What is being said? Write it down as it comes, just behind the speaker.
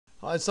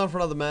Hi, it's time for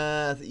another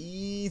math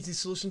easy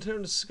solution to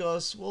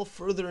discuss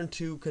further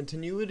into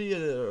continuity. I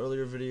did an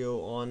earlier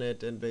video on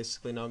it, and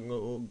basically now I'm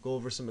going to go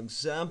over some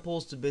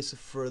examples to basically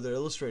further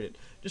illustrate it.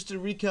 Just to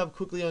recap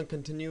quickly on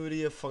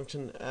continuity, a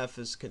function f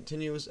is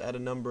continuous at a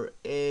number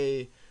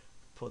a.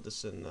 Put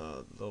this in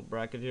a little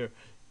bracket here.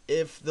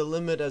 If the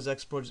limit as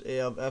x approaches a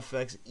of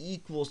fx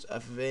equals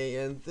f of a,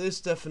 and this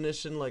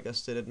definition, like I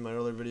stated in my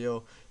earlier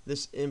video,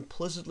 this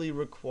implicitly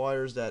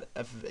requires that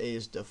f of a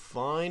is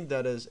defined,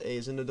 that is, a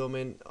is in the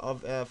domain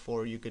of f,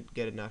 or you could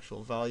get an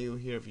actual value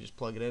here if you just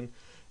plug it in,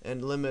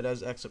 and limit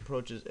as x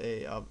approaches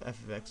a of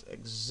f of x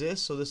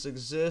exists, so this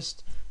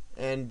exists,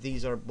 and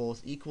these are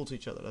both equal to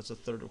each other. That's a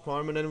third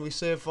requirement, and we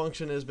say a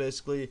function is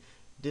basically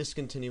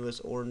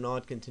discontinuous or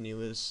not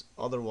continuous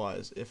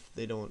otherwise if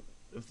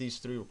these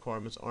three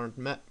requirements aren't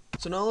met.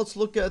 So now let's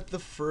look at the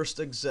first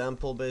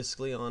example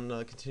basically on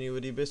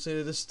continuity.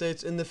 Basically this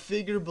states in the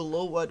figure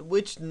below at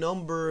which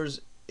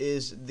numbers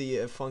is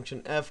the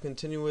function f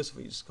continuous.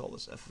 We just call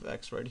this f of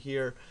x right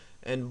here,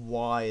 and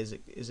why is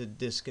it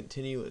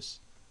discontinuous.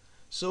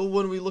 So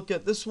when we look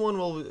at this one,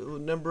 well,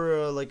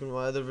 remember like in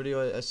my other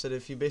video I said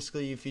if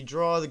you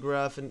draw the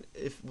graph and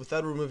if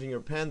without removing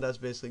your pen, that's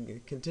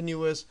basically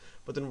continuous,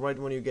 but then right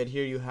when you get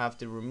here you have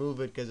to remove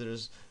it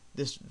because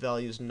this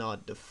value is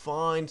not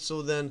defined.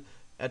 So then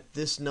at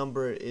this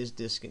number is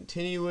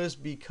discontinuous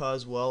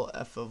because, well,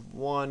 f of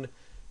 1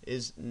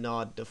 is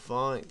not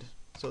defined.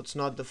 So it's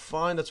not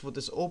defined. That's what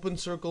this open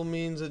circle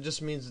means. It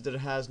just means that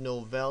it has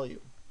no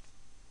value.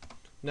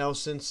 Now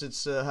since it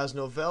has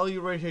no value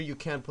right here, you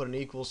can't put an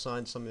equal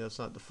sign, something that's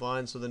not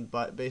defined. So then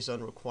based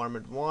on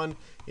requirement 1,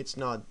 it's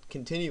not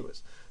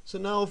continuous. So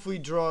now if we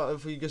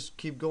just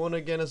keep going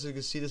again, as you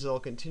can see, this is all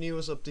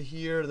continuous up to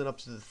here, then up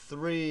to the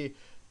 3.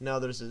 Now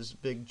there's this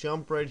big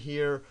jump right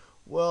here.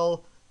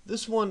 Well,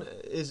 this one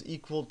is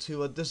equal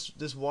to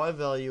this y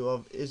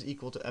value is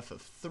equal to f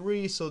of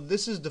 3. So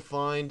this is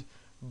defined,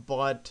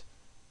 but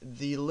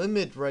the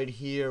limit right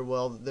here,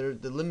 well, the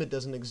limit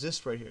doesn't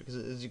exist right here, because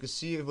as you can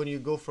see, when you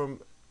go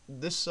from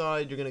this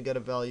side, you're going to get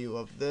a value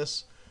of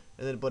this,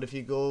 and then but if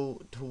you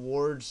go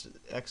towards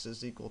x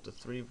is equal to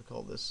 3, we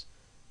call this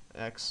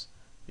x.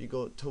 If you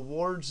go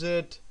towards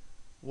it,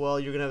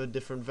 well, you're gonna have a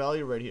different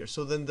value right here.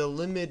 So then the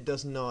limit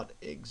does not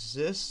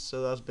exist.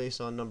 So that's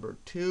based on number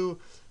 2,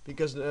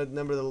 because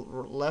remember the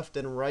left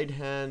and right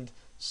hand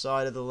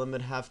side of the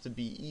limit have to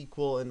be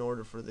equal in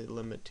order for the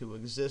limit to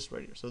exist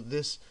right here. So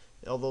this,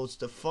 although it's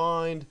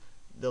defined,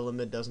 the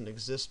limit doesn't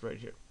exist right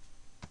here.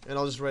 And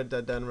I'll just write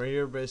that down right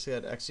here. Basically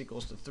at x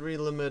equals to 3,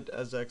 limit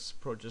as x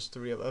approaches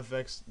 3 of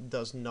fx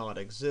does not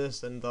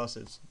exist, and thus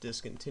it's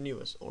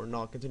discontinuous or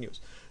not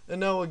continuous. And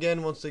now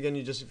again, once again,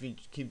 if you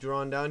keep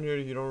drawing down here,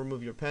 if you don't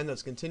remove your pen,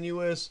 that's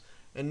continuous.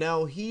 And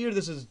now here,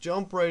 this is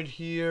jump right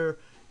here,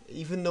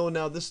 even though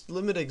now this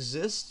limit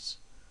exists.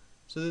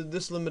 So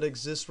this limit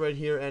exists right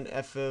here, and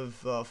f of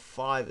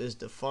 5 is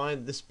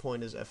defined. This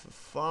point is f of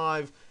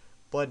 5.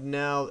 But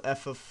now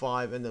f of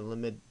 5 and the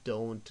limit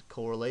don't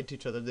correlate to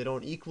each other. They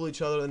don't equal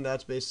each other, and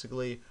that's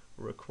basically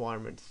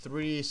requirement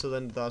 3. So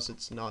then thus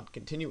it's not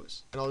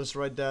continuous. And I'll just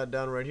write that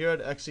down right here.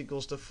 At x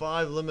equals to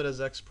 5, limit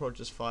as x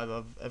approaches 5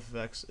 of f of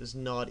x is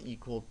not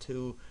equal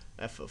to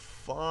f of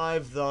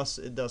 5. Thus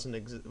it doesn't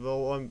exist.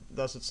 Well,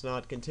 thus it's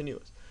not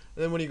continuous.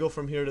 And then when you go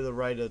from here to the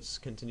right, it's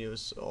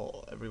continuous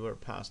everywhere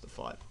past the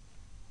 5.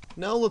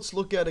 Now let's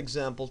look at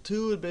example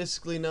 2.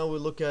 Basically now we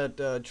look at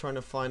trying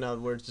to find out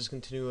where it's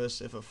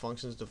discontinuous if a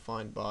function is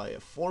defined by a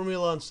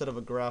formula instead of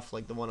a graph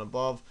like the one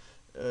above.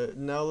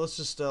 Now let's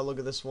just look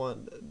at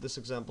this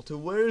example 2.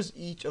 Where is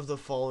each of the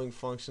following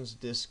functions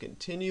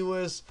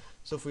discontinuous?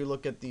 So if we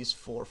look at these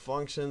 4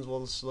 functions, well,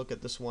 let's look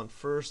at this one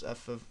first,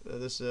 f of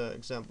this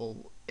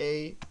example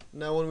a.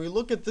 Now when we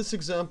look at this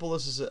example,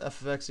 this is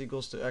f of x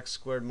equals to x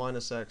squared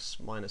minus x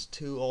minus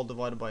 2, all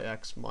divided by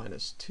x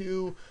minus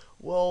 2.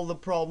 Well, the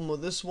problem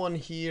with this one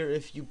here,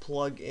 if you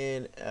plug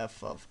in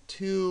f of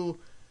 2,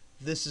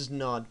 this is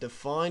not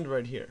defined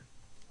right here.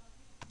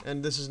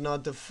 And this is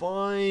not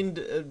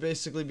defined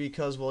basically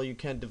because, well, you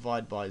can't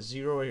divide by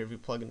 0 right here. If you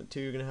plug in the 2,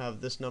 you're going to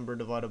have this number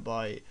divided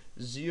by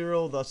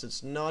 0, thus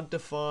it's not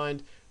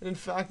defined. And in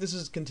fact, this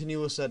is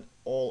continuous at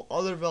all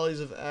other values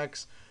of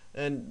x,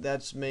 and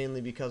that's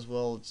mainly because,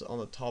 well, it's on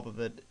the top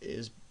of it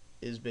is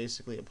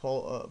basically a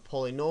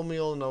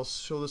polynomial, and I'll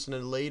show this in a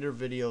later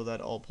video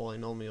that all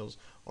polynomials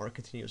are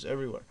continuous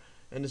everywhere.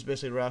 And it's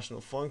basically a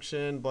rational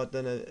function, but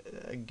then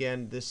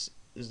again, this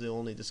is the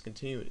only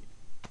discontinuity.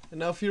 And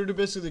now if you were to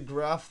basically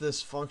graph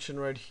this function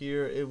right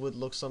here, it would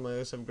look something like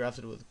this. I've graphed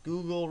it with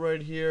Google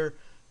right here.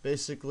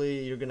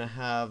 Basically, you're going to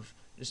have,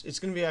 it's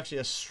going to be actually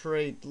a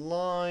straight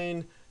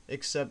line,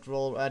 except,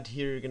 well, at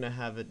here, you're going to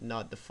have it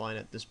not defined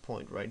at this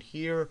point right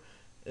here.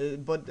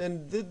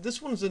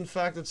 This one's, in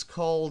fact, it's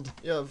called,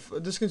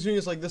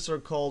 discontinuities like this are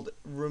called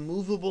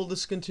removable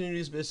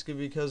discontinuities, basically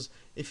because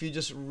if you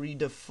just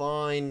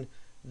redefine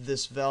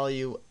this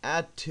value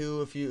at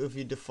 2, if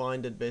you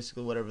defined it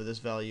basically whatever this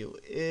value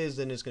is,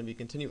 then it's going to be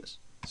continuous.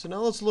 So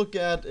now let's look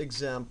at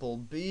example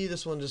B.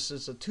 This one just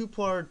is a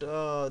two-part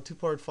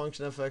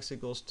function f(x)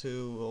 equals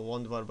to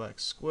 1 divided by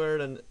x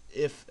squared, and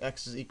if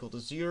x is equal to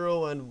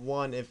 0, and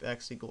 1 if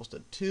x equals to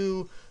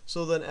 2.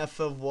 So then f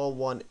of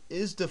 1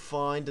 is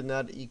defined, and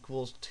that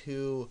equals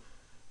to,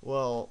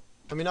 well,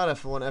 I mean not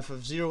f(1), f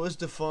of 0 is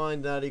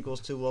defined, that equals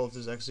to, well, if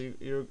this x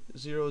 0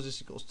 is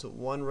this equals to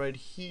 1 right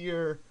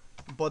here.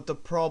 But the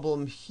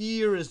problem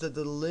here is that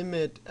the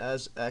limit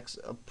as x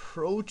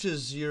approaches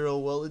 0,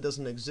 well, it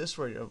doesn't exist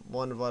right here,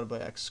 1 divided by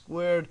x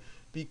squared,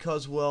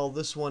 because, well,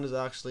 this one is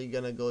actually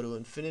going to go to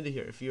infinity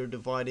here. If you're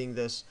dividing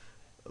this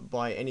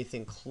by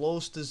anything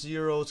close to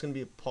 0, it's going to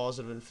be a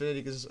positive infinity,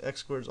 because x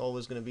squared is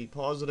always going to be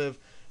positive,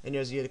 and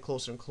as you get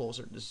closer and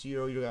closer to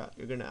 0,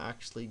 you're going to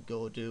actually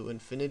go to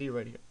infinity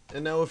right here.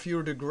 And now if you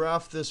were to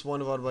graph this 1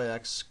 divided by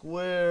x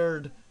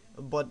squared,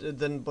 but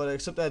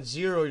except at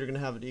 0, you're going to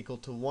have it equal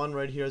to 1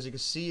 right here. As you can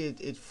see,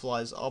 it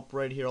flies up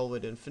right here all the way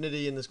to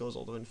infinity, and this goes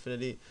all the way to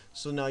infinity.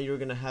 So now you're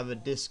going to have a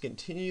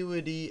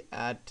discontinuity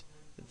at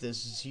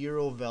this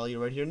 0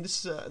 value right here, and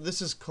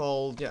this is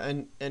called, yeah,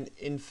 an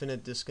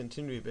infinite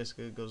discontinuity.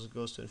 Basically it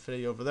goes to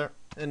infinity over there.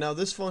 And now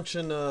this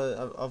function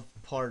of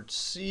part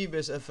C,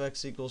 base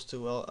fx equals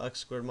to, well, x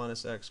squared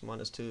minus x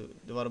minus 2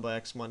 divided by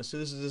x minus 2.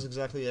 This is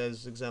exactly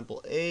as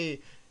example A.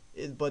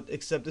 But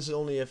except this is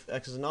only if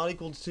x is not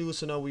equal to 2,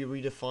 so now we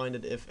redefine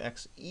it. If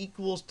x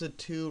equals to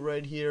 2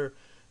 right here,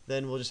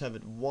 then we'll just have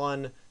it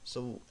 1.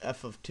 So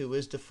f of 2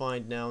 is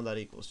defined now, and that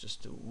equals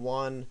just to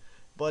 1.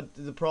 But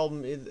the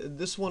problem is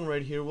this one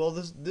right here, well,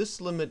 this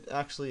limit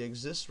actually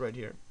exists right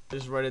here.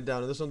 Just write it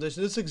down in this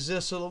notation. This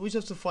exists, so we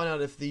just have to find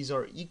out if these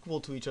are equal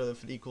to each other.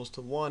 If it equals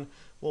to 1,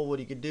 well, what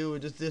you could do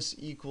is this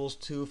equals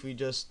 2 if we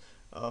just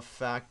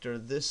factor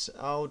this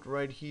out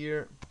right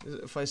here.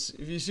 If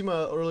you see my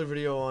earlier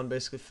video on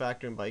basically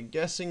factoring by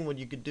guessing, what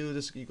you could do,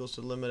 this equals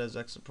to limit as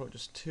x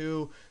approaches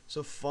 2.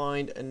 So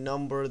find a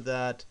number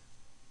that,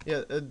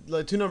 yeah,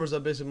 like two numbers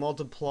that basically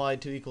multiply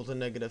to equal to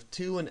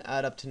 -2 and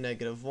add up to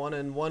 -1,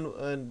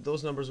 and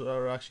those numbers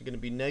are actually going to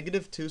be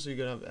 -2. So you're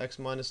going to have x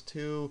minus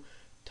 2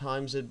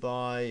 times it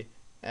by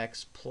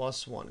x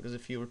plus 1, because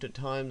if you were to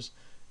times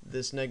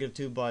this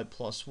 -2 by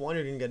 +1,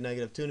 you're going to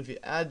get -2, and if you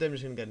add them, you're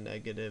just going to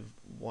get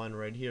 -1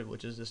 right here,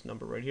 which is this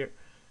number right here.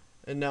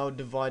 And now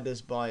divide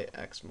this by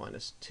x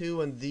minus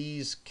 2, and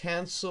these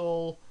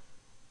cancel,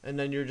 and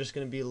then you're just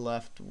going to be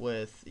left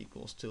with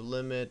equals to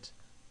limit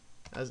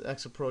as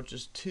x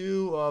approaches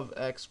 2 of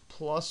x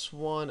plus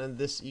 1, and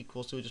this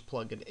equals to, just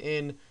plug it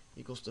in,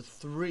 equals to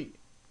 3.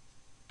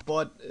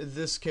 But in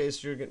this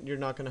case, you're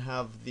not going to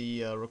have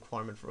the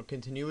requirement for a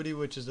continuity,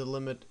 which is the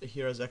limit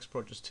here as x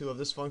approaches 2 of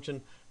this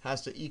function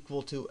has to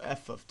equal to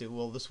f of 2.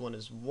 Well, this one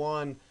is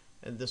 1,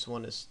 and this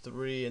one is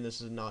 3, and this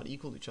is not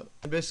equal to each other.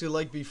 And basically,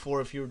 like before,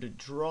 if you were to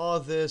draw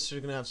this,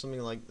 you're going to have something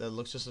like that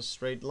looks just a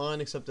straight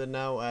line, except that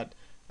now at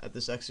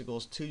this x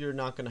equals 2, you're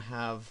not going to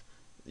have,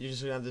 you're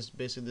just going to have this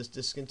basically this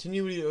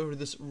discontinuity over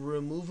this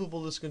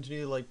removable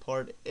discontinuity like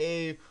part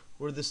A,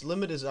 where this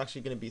limit is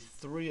actually going to be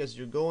 3 as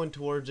you're going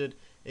towards it,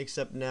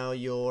 except now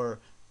your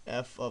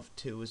f of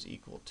 2 is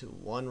equal to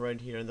 1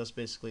 right here, and thus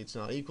basically it's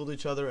not equal to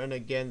each other, and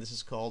again this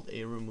is called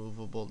a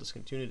removable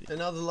discontinuity. And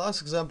now the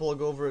last example I'll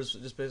go over is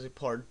just basically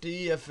part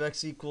D,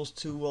 fx equals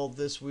to, well,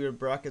 this weird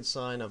bracket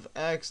sign of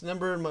x.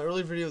 Remember in my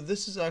earlier video,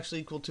 this is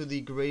actually equal to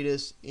the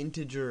greatest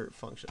integer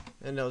function,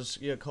 and I was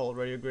called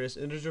right here greatest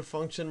integer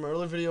function. In my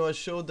earlier video I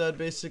showed that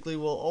basically,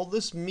 well, all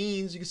this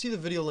means, you can see the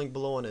video link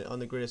below on it, on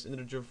the greatest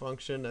integer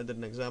function. I did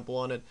an example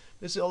on it.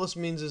 Basically all this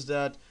means is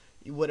that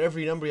whatever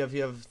number you have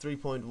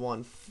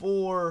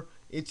 3.14,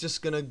 it's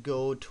just gonna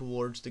go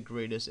towards the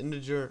greatest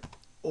integer,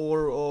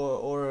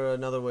 or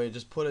another way,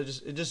 just put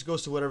it, it just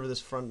goes to whatever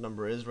this front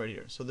number is right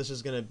here. So this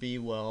is gonna be,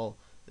 well,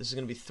 this is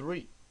gonna be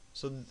 3.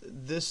 So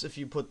this, if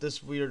you put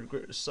this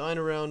weird sign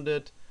around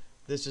it,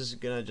 this is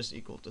gonna just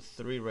equal to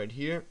 3 right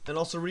here. And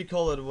also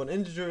recall that what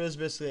integer is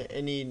basically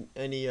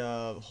any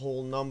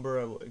whole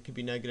number. It could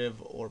be negative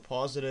or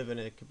positive, and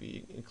it could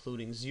be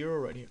including 0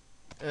 right here.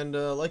 And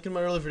like in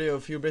my earlier video,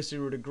 if you basically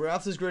were to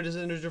graph this greatest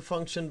integer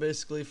function,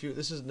 basically if you,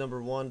 this is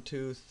number 1,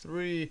 2,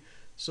 3.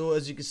 So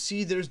as you can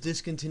see, there's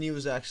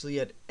discontinuous actually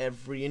at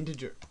every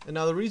integer. And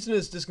now the reason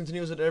it's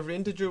discontinuous at every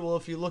integer, well,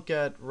 if you look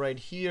at right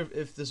here,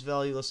 if this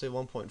value, let's say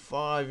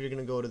 1.5, you're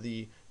gonna go to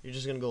the, you're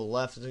just gonna go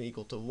left, it's gonna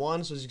equal to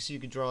 1. So as you can see, you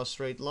could draw a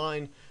straight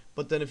line.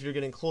 But then if you're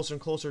getting closer and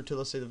closer to,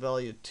 let's say, the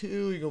value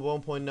 2, you go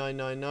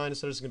 1.999,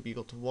 so it's gonna be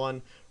equal to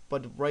 1.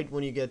 But right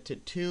when you get to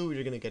 2,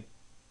 you're gonna get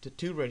to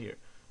 2 right here.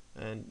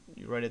 And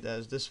you write it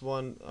as this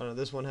one.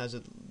 This one has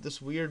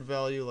this weird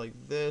value like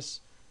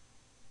this,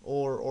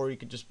 or you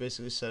could just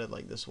basically set it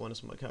like this one.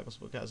 So my calculus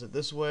book has it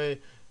this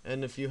way,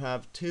 and if you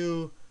have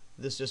 2,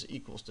 this just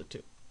equals to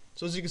 2.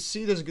 So as you can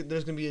see, there's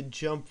going to be a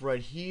jump right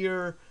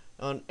here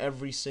on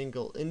every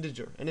single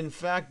integer, and in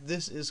fact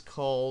this is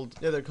called,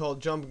 yeah, they're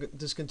called jump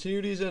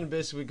discontinuities, and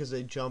basically because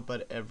they jump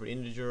at every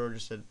integer, or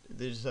just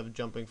they just have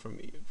jumping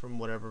from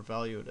whatever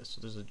value it is. So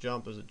there's a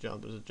jump, there's a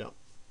jump, there's a jump.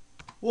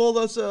 Well,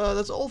 that's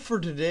all for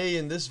today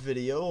in this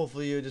video.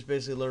 Hopefully you just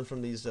basically learn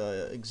from these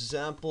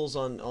examples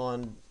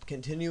on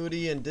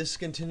continuity and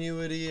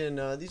discontinuity,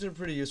 and these are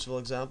pretty useful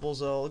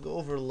examples. I'll go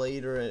over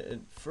later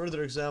and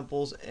further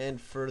examples and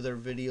further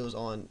videos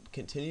on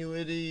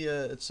continuity,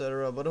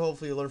 etc. But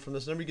hopefully you learn from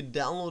this. Remember, you can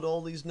download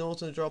all these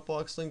notes in the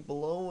Dropbox link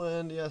below,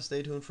 and yeah,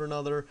 stay tuned for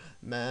another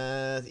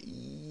math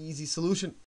easy solution.